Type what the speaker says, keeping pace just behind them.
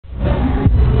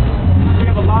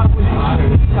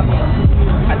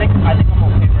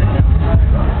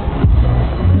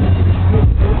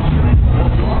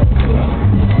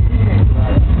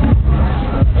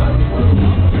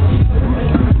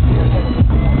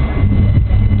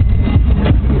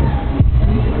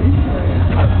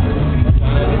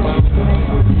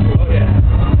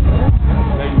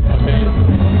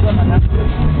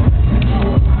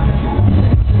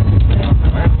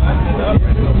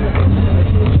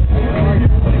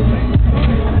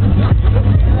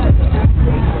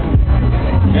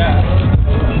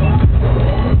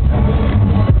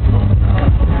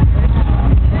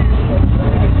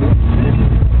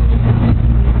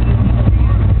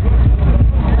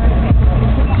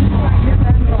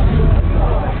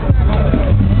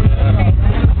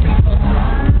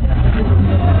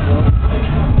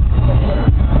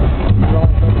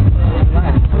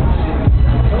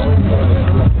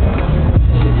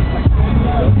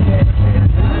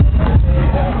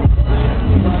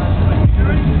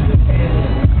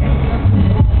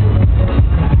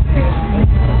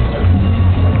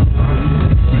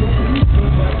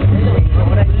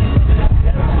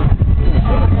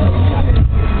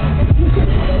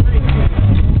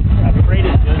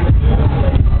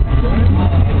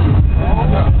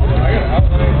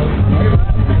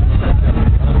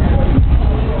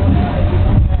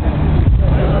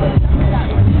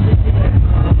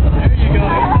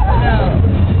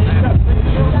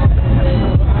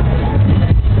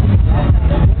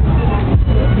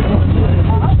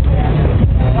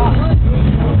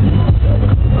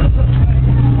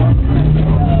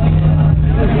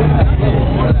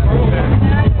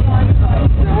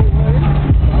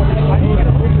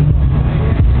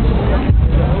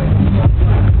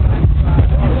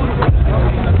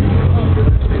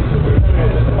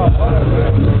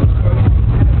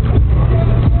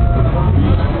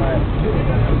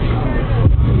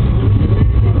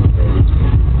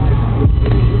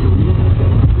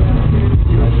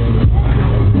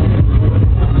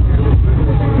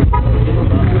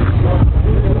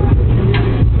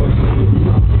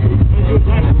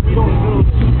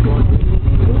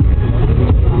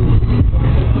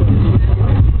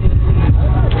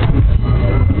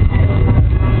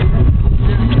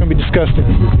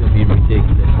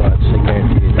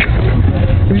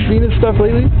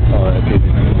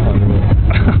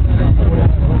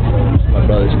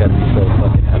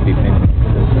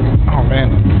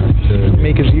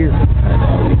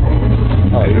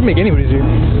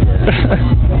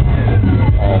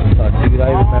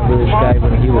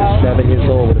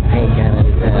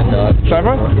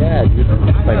Bro? Yeah, dude.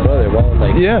 My brother. Well,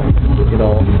 like, yeah. You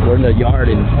know, we're in the yard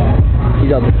and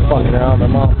he's out there fucking around. My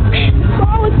mom,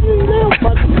 oh, it's you little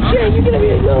fucking shit. You're gonna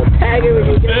be a little tagger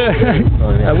when you get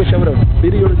out. I wish I would have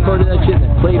video recorded that shit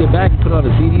and played it back, put it on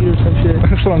a CD or some shit.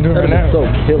 That's what I'm doing right now. So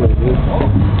killer, dude.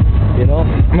 You know?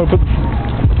 I'm gonna put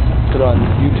it on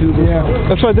YouTube. Yeah,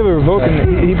 that's what I did with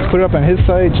Revoking. He put it up on his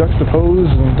site,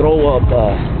 juxtaposed, and throw up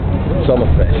Summer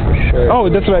Fresh for sure. Oh,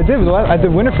 that's what I did. I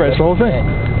did Winter Fresh, the whole thing.